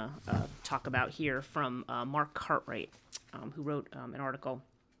I want to talk about here from Mark Cartwright, who wrote an article.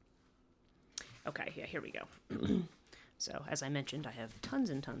 Okay, yeah, here we go. So, as I mentioned, I have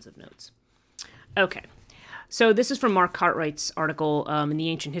tons and tons of notes. Okay. So this is from Mark Cartwright's article in the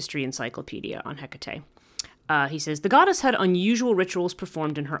Ancient History Encyclopedia on Hecate. He says, the goddess had unusual rituals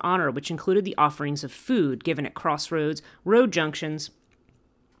performed in her honor, which included the offerings of food given at crossroads, road junctions,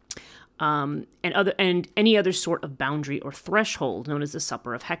 and any other sort of boundary or threshold known as the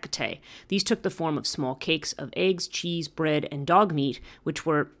Supper of Hecate. These took the form of small cakes of eggs, cheese, bread, and dog meat, which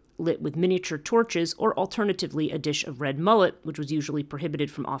were lit with miniature torches, or alternatively a dish of red mullet, which was usually prohibited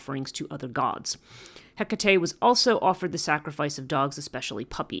from offerings to other gods. Hecate was also offered the sacrifice of dogs, especially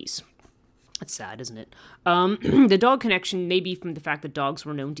puppies. That's sad, isn't it? The dog connection may be from the fact that dogs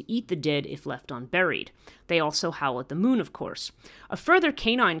were known to eat the dead if left unburied. They also howl at the moon, of course. A further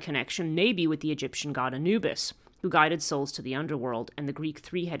canine connection may be with the Egyptian god Anubis, who guided souls to the underworld, and the Greek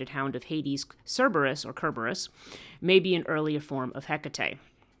three-headed hound of Hades, Cerberus, or Kerberos, may be an earlier form of Hecate.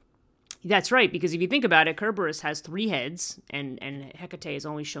 That's right, because if you think about it, Kerberos has 3 heads, and Hecate is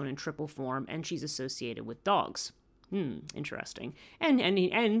only shown in triple form, and she's associated with dogs. Interesting. And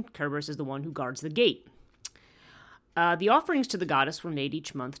Kerberos is the one who guards the gate. The offerings to the goddess were made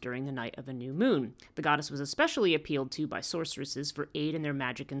each month during the night of a new moon. The goddess was especially appealed to by sorceresses for aid in their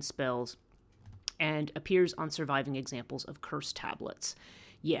magic and spells, and appears on surviving examples of curse tablets.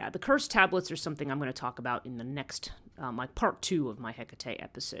 Yeah, the curse tablets are something I'm going to talk about in the next, my part 2 of my Hecate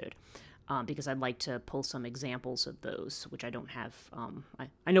episode. Because I'd like to pull some examples of those, which I don't have.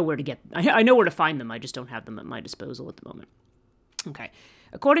 I know where to get. I know where to find them. I just don't have them at my disposal at the moment. Okay.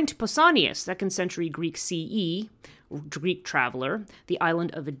 According to Pausanias, 2nd century Greek CE, Greek traveler, the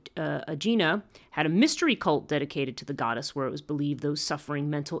island of Aegina had a mystery cult dedicated to the goddess, where it was believed those suffering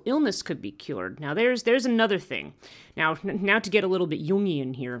mental illness could be cured. Now, there's another thing. Now to get a little bit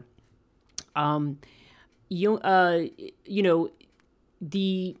Jungian here.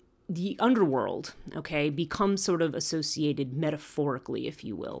 The underworld, okay, becomes sort of associated metaphorically, if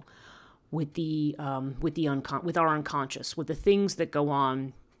you will, with our unconscious, with the things that go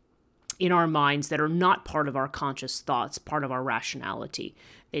on in our minds that are not part of our conscious thoughts, part of our rationality.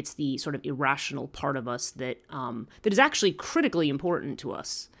 It's the sort of irrational part of us that is actually critically important to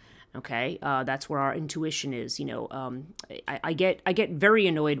us. Okay, that's where our intuition is. I get very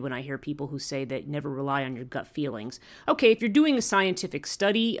annoyed when I hear people who say that never rely on your gut feelings. Okay, if you're doing a scientific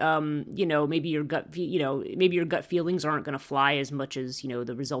study, maybe your gut feelings aren't going to fly as much as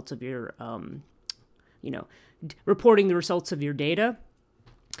the results of your, reporting the results of your data.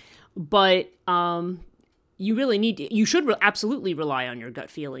 But you should absolutely rely on your gut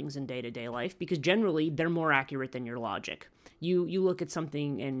feelings in day-to-day life, because generally they're more accurate than your logic. You look at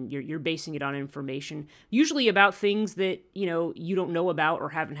something and you're basing it on information, usually about things that, you don't know about or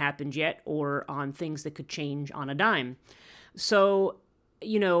haven't happened yet, or on things that could change on a dime. So,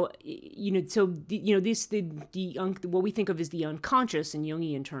 what we think of as the unconscious in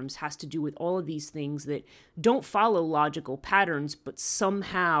Jungian terms has to do with all of these things that don't follow logical patterns, but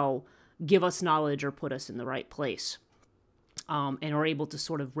somehow give us knowledge or put us in the right place, and are able to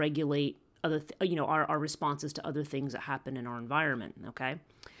sort of regulate our responses to other things that happen in our environment. Okay.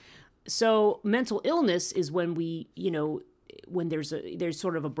 So mental illness is when when there's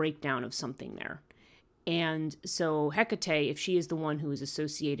sort of a breakdown of something there. And so Hecate, if she is the one who is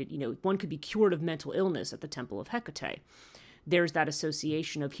associated, one could be cured of mental illness at the temple of Hecate. There's that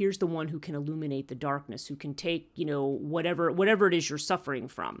association of, here's the one who can illuminate the darkness, who can take, whatever it is you're suffering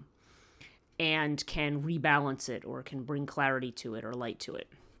from, and can rebalance it or can bring clarity to it or light to it.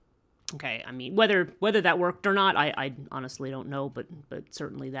 Okay, I mean, whether that worked or not, I honestly don't know, but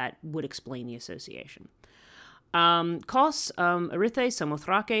certainly that would explain the association. Kos, Erythe,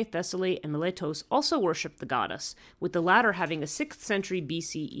 Samothrake, Thessaly, and Miletos also worshipped the goddess, with the latter having a 6th century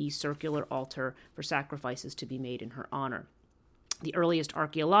BCE circular altar for sacrifices to be made in her honor. The earliest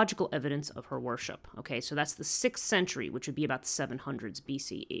archaeological evidence of her worship. Okay, so that's the 6th century, which would be about the 700s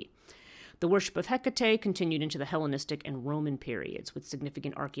BCE. The worship of Hecate continued into the Hellenistic and Roman periods, with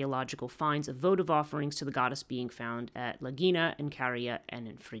significant archaeological finds of votive offerings to the goddess being found at Lagina and Caria and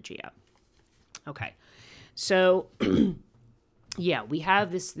in Phrygia. Okay, so yeah, we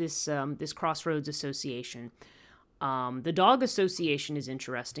have this crossroads association. The dog association is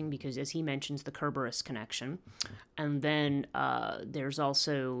interesting because, as he mentions, the Kerberos connection. And then there's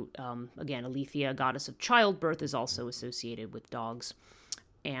also, again, Aletheia, goddess of childbirth, is also associated with dogs.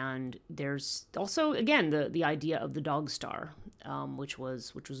 And there's also, again, the idea of the dog star, which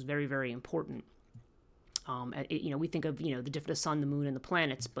was very, very important. We think of, the sun, the moon, and the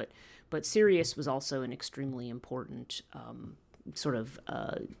planets, but Sirius was also an extremely important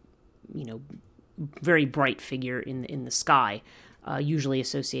very bright figure in the sky, usually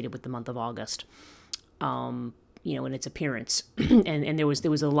associated with the month of August, in its appearance. and there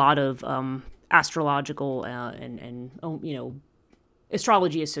was a lot of astrological and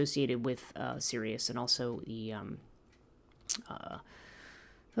astrology associated with Sirius, and also the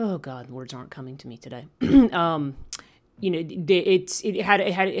oh God, words aren't coming to me today. It had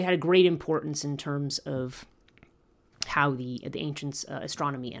a great importance in terms of how the ancients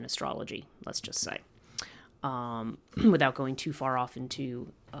astronomy and astrology, let's just say, without going too far off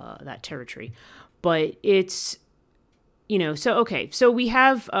into that territory. But it's, so we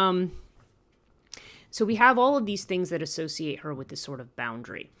have all of these things that associate her with this sort of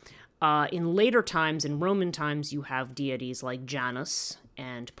boundary. In later times, in Roman times, you have deities like Janus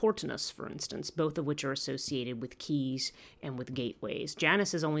and Portinus, for instance, both of which are associated with keys and with gateways.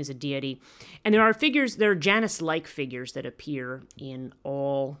 Janus is always a deity, and there are Janus-like figures that appear in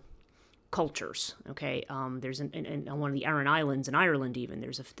all cultures. Okay, there's on one of the Aran Islands in Ireland, even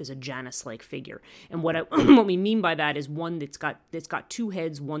there's a Janus-like figure, and what we mean by that is one that's got two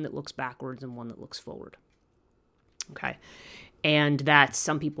heads, one that looks backwards and one that looks forward. Okay. And that's,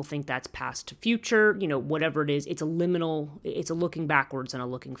 some people think that's past to future, whatever it is, it's a liminal, it's a looking backwards and a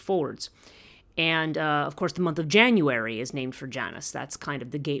looking forwards. And, of course, the month of January is named for Janus. That's kind of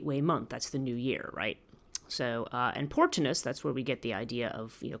the gateway month. That's the new year, right? So, and Portinus, that's where we get the idea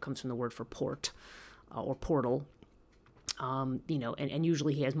of, comes from the word for port or portal. And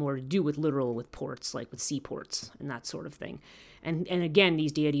usually he has more to do with ports, like with seaports and that sort of thing. And again,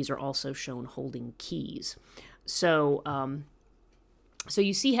 these deities are also shown holding keys. So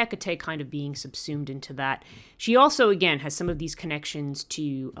you see Hecate kind of being subsumed into that. She also, again, has some of these connections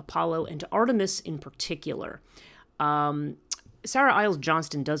to Apollo and to Artemis in particular. Sarah Iles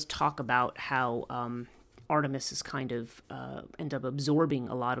Johnston does talk about how Artemis is kind of end up absorbing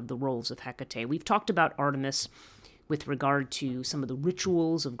a lot of the roles of Hecate. We've talked about Artemis with regard to some of the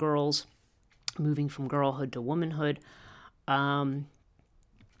rituals of girls moving from girlhood to womanhood.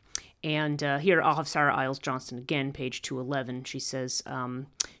 And here I'll have Sarah Iles Johnston again, page 211. She says,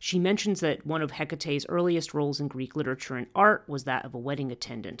 she mentions that one of Hecate's earliest roles in Greek literature and art was that of a wedding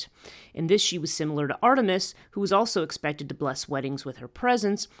attendant. In this, she was similar to Artemis, who was also expected to bless weddings with her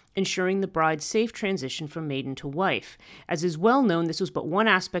presence, ensuring the bride's safe transition from maiden to wife. As is well known, this was but one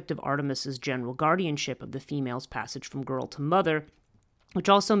aspect of Artemis's general guardianship of the female's passage from girl to mother, which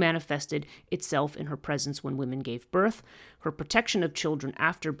also manifested itself in her presence when women gave birth, her protection of children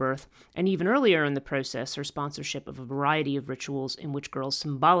after birth, and even earlier in the process, her sponsorship of a variety of rituals in which girls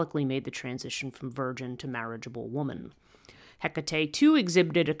symbolically made the transition from virgin to marriageable woman. Hecate, too,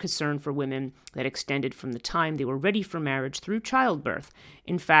 exhibited a concern for women that extended from the time they were ready for marriage through childbirth.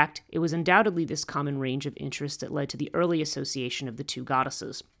 In fact, it was undoubtedly this common range of interest that led to the early association of the two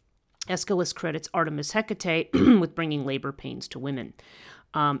goddesses. Aeschylus credits Artemis Hecate with bringing labor pains to women.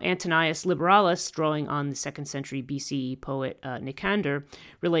 Antonius Liberalis, drawing on the 2nd century BCE poet Nicander,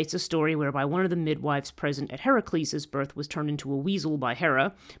 relates a story whereby one of the midwives present at Heracles' birth was turned into a weasel by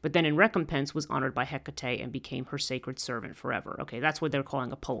Hera, but then in recompense was honored by Hecate and became her sacred servant forever. Okay, that's what they're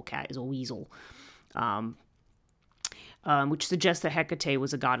calling a polecat, is a weasel. Which suggests that Hecate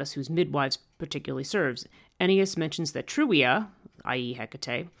was a goddess whose midwives particularly serves. Ennius mentions that Truvia, i.e.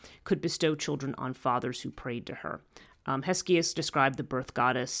 Hecate, could bestow children on fathers who prayed to her. Hesychius described the birth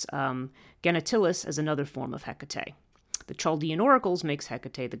goddess Genetilis as another form of Hecate. The Chaldean oracles makes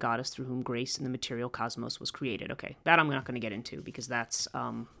Hecate the goddess through whom grace in the material cosmos was created. Okay, that I'm not going to get into because that's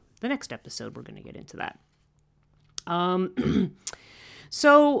the next episode, we're going to get into that.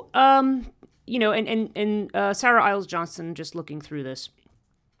 Sarah Iles Johnston, just looking through this,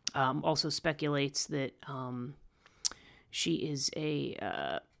 also speculates that she is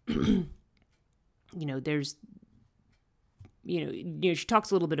she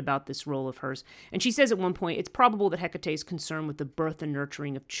talks a little bit about this role of hers. And she says at one point, it's probable that Hecate's concern with the birth and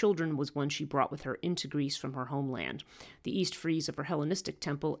nurturing of children was one she brought with her into Greece from her homeland. The east frieze of her Hellenistic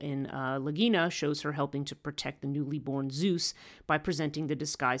temple in Lagina shows her helping to protect the newly born Zeus by presenting the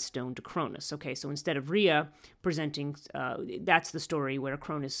disguised stone to Cronus. Okay, so instead of Rhea presenting, that's the story where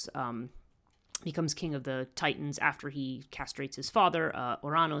Cronus becomes king of the Titans after he castrates his father,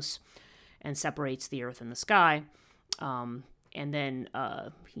 Uranus, and separates the earth and the sky. And then,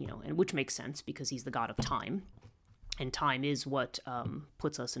 and which makes sense because he's the god of time. And time is what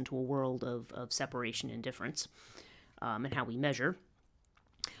puts us into a world of separation and difference, and how we measure.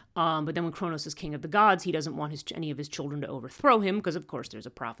 But then when Kronos is king of the gods, he doesn't want any of his children to overthrow him, because of course there's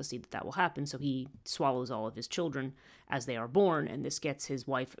a prophecy that will happen, so he swallows all of his children as they are born, and this gets his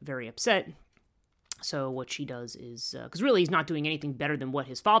wife very upset. So what she does is, because really he's not doing anything better than what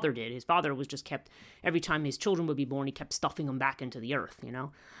his father did. His father was just every time his children would be born, he kept stuffing them back into the earth,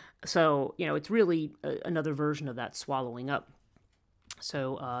 So, it's really another version of that swallowing up.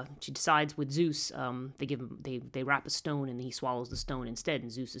 So she decides with Zeus, they wrap a stone and he swallows the stone instead,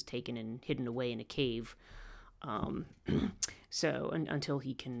 and Zeus is taken and hidden away in a cave. Until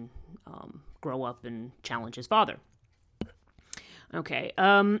he can grow up and challenge his father. Okay.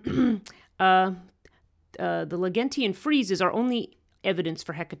 The Lagentian friezes are only evidence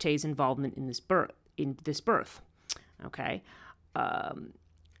for Hecate's involvement in this birth. Okay.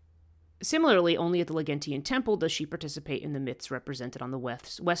 Similarly, only at the Lagentian temple does she participate in the myths represented on the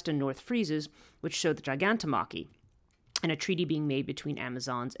west and north friezes, which show the Gigantomachy, and a treaty being made between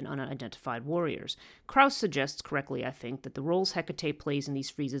Amazons and unidentified warriors. Krauss suggests, correctly I think, that the roles Hecate plays in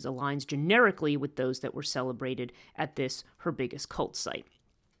these friezes aligns generically with those that were celebrated at this, her biggest cult site.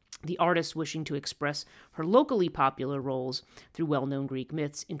 The artist, wishing to express her locally popular roles through well-known Greek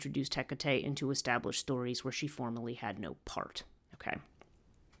myths, introduced Hecate into established stories where she formerly had no part. Okay.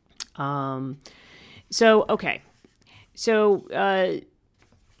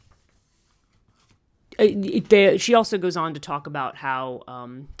 She also goes on to talk about how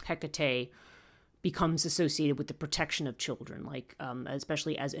Hecate becomes associated with the protection of children, like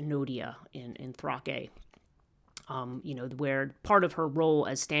especially as Enodia in Thrace. Where part of her role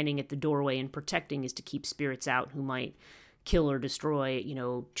as standing at the doorway and protecting is to keep spirits out who might kill or destroy,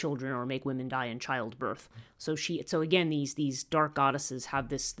 children or make women die in childbirth. So again, these dark goddesses have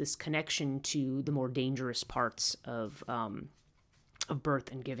this connection to the more dangerous parts of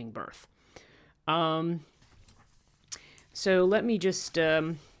birth and giving birth. So let me just,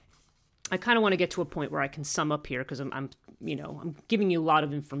 I kind of want to get to a point where I can sum up here, because I'm giving you a lot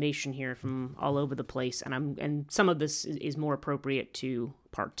of information here from all over the place, and some of this is more appropriate to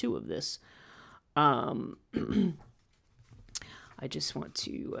part 2 of this. I just want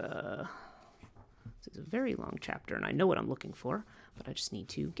to, this is a very long chapter, and I know what I'm looking for, but I just need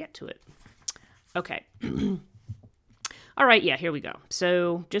to get to it. Okay. All right, yeah, here we go.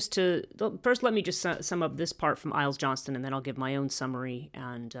 So first let me just sum up this part from Iles Johnston, and then I'll give my own summary,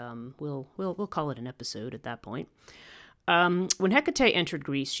 and we'll call it an episode at that point. When Hecate entered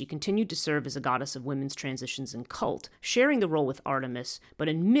Greece, she continued to serve as a goddess of women's transitions in cult, sharing the role with Artemis, but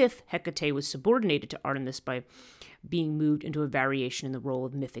in myth, Hecate was subordinated to Artemis by being moved into a variation in the role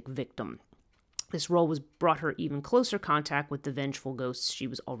of mythic victim. This role brought her even closer contact with the vengeful ghosts she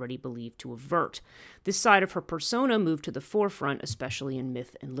was already believed to avert. This side of her persona moved to the forefront, especially in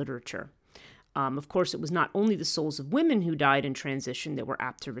myth and literature. Of course, it was not only the souls of women who died in transition that were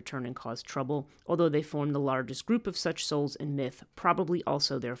apt to return and cause trouble, although they formed the largest group of such souls in myth, probably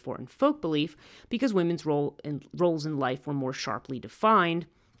also therefore in folk belief, because women's roles in life were more sharply defined,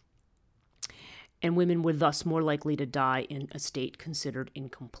 and women were thus more likely to die in a state considered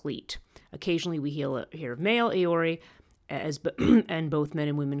incomplete. Occasionally we hear of male Aori, and both men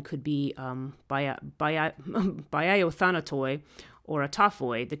and women could be biothanatoi or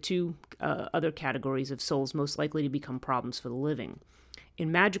ataphoi, the two other categories of souls most likely to become problems for the living.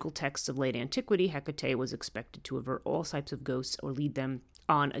 In magical texts of late antiquity, Hecate was expected to avert all types of ghosts or lead them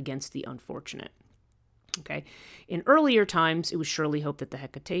on against the unfortunate. Okay. In earlier times, it was surely hoped that the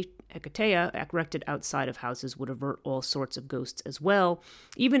Hecatea erected outside of houses would avert all sorts of ghosts as well,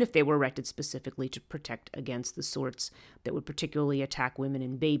 even if they were erected specifically to protect against the sorts that would particularly attack women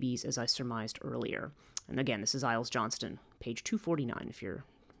and babies, as I surmised earlier. And again, this is Iles Johnston, page 249, if you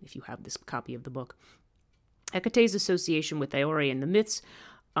have this copy of the book. Hecate's association with Aori in the myths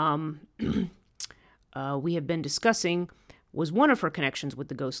we have been discussing was one of her connections with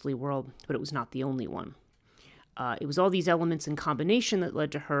the ghostly world, but it was not the only one. It was all these elements in combination that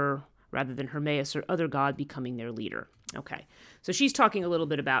led to her, rather than Hermes or other god, becoming their leader. Okay, so she's talking a little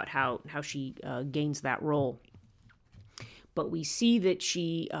bit about how she gains that role. But we see that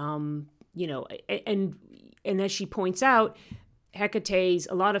she, and as she points out, a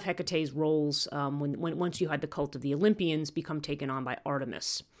lot of Hecate's roles, when once you had the cult of the Olympians, become taken on by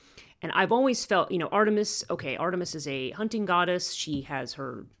Artemis. And I've always felt, Artemis is a hunting goddess. She has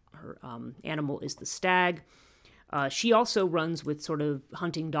her animal is the stag. She also runs with sort of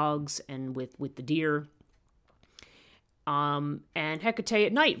hunting dogs and with the deer. And Hecate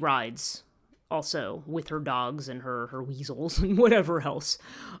at night rides also with her dogs and her weasels and whatever else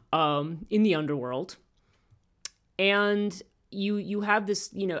in the underworld. And you have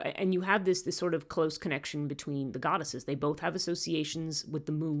this, and you have this sort of close connection between the goddesses. They both have associations with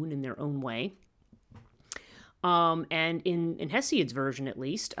the moon in their own way. And in Hesiod's version, at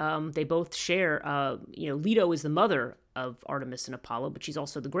least, they both share, Leto is the mother of Artemis and Apollo, but she's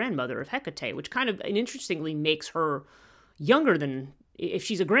also the grandmother of Hecate, which kind of, and interestingly, makes her younger than, if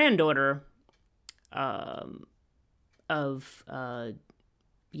she's a granddaughter of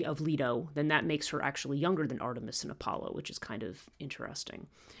Leto, then that makes her actually younger than Artemis and Apollo, which is kind of interesting.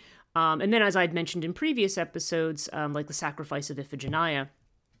 And then, as I'd mentioned in previous episodes, like the sacrifice of Iphigenia,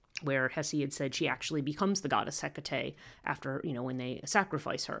 where Hesiod said she actually becomes the goddess Hecate after, when they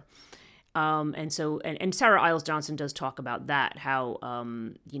sacrifice her. And Sarah Iles Johnson does talk about that, how,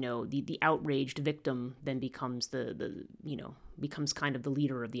 the outraged victim then becomes becomes kind of the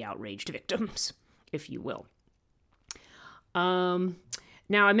leader of the outraged victims, if you will.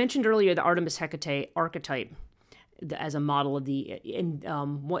 Now, I mentioned earlier the Artemis Hecate archetype as a model of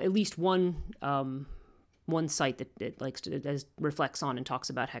at least one site that likes to reflects on and talks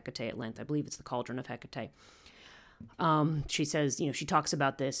about Hecate at length. I believe it's the Cauldron of Hecate. She says, she talks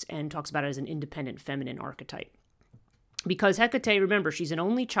about this and talks about it as an independent feminine archetype. Because Hecate, remember, she's an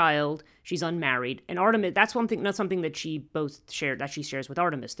only child, she's unmarried, and Artemis, that's something that she shares with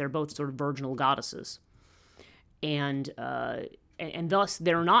Artemis. They're both sort of virginal goddesses. And thus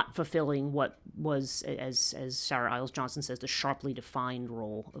they're not fulfilling what was, as Sarah Iles Johnson says, the sharply defined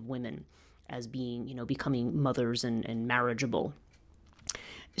role of women as being, becoming mothers and marriageable.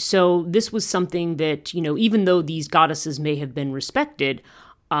 So this was something that, even though these goddesses may have been respected,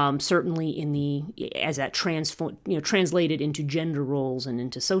 certainly as that translated into gender roles and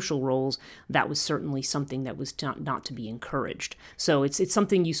into social roles, that was certainly something that was not to be encouraged. So it's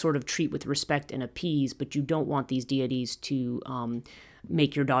something you sort of treat with respect and appease, but you don't want these deities to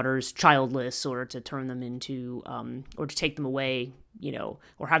make your daughters childless or to turn them into, or to take them away,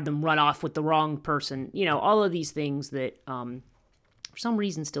 or have them run off with the wrong person, all of these things that for some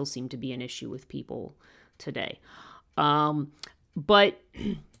reason still seem to be an issue with people today. We've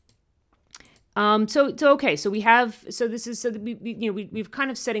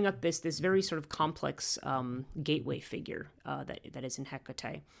kind of setting up this very sort of complex gateway figure that is in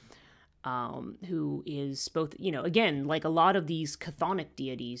Hecate, who is both, again, like a lot of these chthonic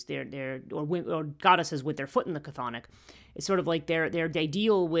deities, or goddesses with their foot in the chthonic. It's sort of like they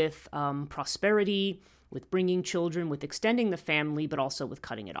deal with prosperity, with bringing children, with extending the family, but also with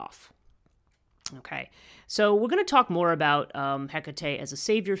cutting it off. Okay, so we're going to talk more about Hecate as a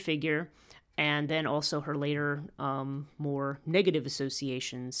savior figure, and then also her later more negative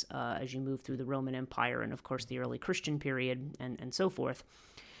associations as you move through the Roman Empire and, of course, the early Christian period and so forth.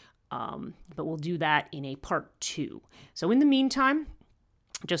 But we'll do that in a part 2. So in the meantime,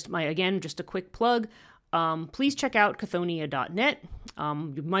 just a quick plug. Please check out chthonic.net.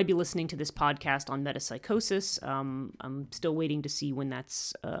 You might be listening to this podcast on metapsychosis. I'm still waiting to see when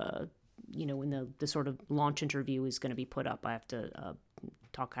that's, when the sort of launch interview is going to be put up. I have to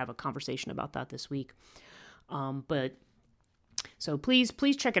have a conversation about that this week. So please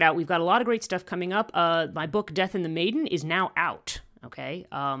check it out. We've got a lot of great stuff coming up. My book, Death and the Maiden, is now out. Okay.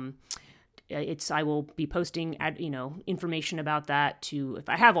 I will be posting information about that if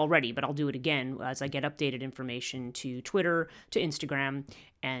I have already, but I'll do it again as I get updated information to Twitter, to Instagram,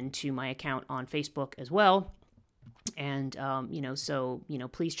 and to my account on Facebook as well. And,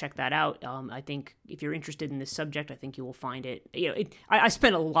 please check that out. I think if you're interested in this subject, I think you will find it, I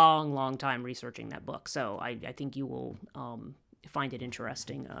spent a long, long time researching that book. So I think you will, find it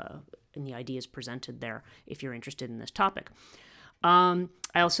interesting, in the ideas presented there, if you're interested in this topic. I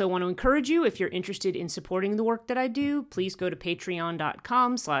also want to encourage you, if you're interested in supporting the work that I do, please go to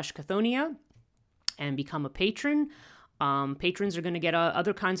patreon.com/Chthonic and become a patron. Patrons are going to get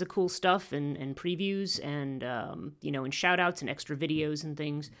other kinds of cool stuff and previews and, and shout outs and extra videos and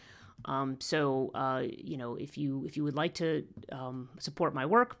things. If you would like to support my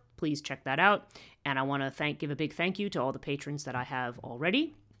work, please check that out. And I want to give a big thank you to all the patrons that I have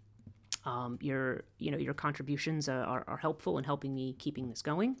already. Your contributions are helpful in helping me keeping this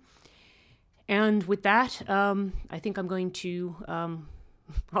going. And with that, I think I'm going to,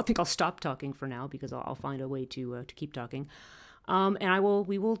 I think I'll stop talking for now because I'll find a way to keep talking. And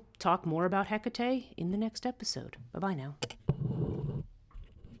we will talk more about Hecate in the next episode. Bye-bye now.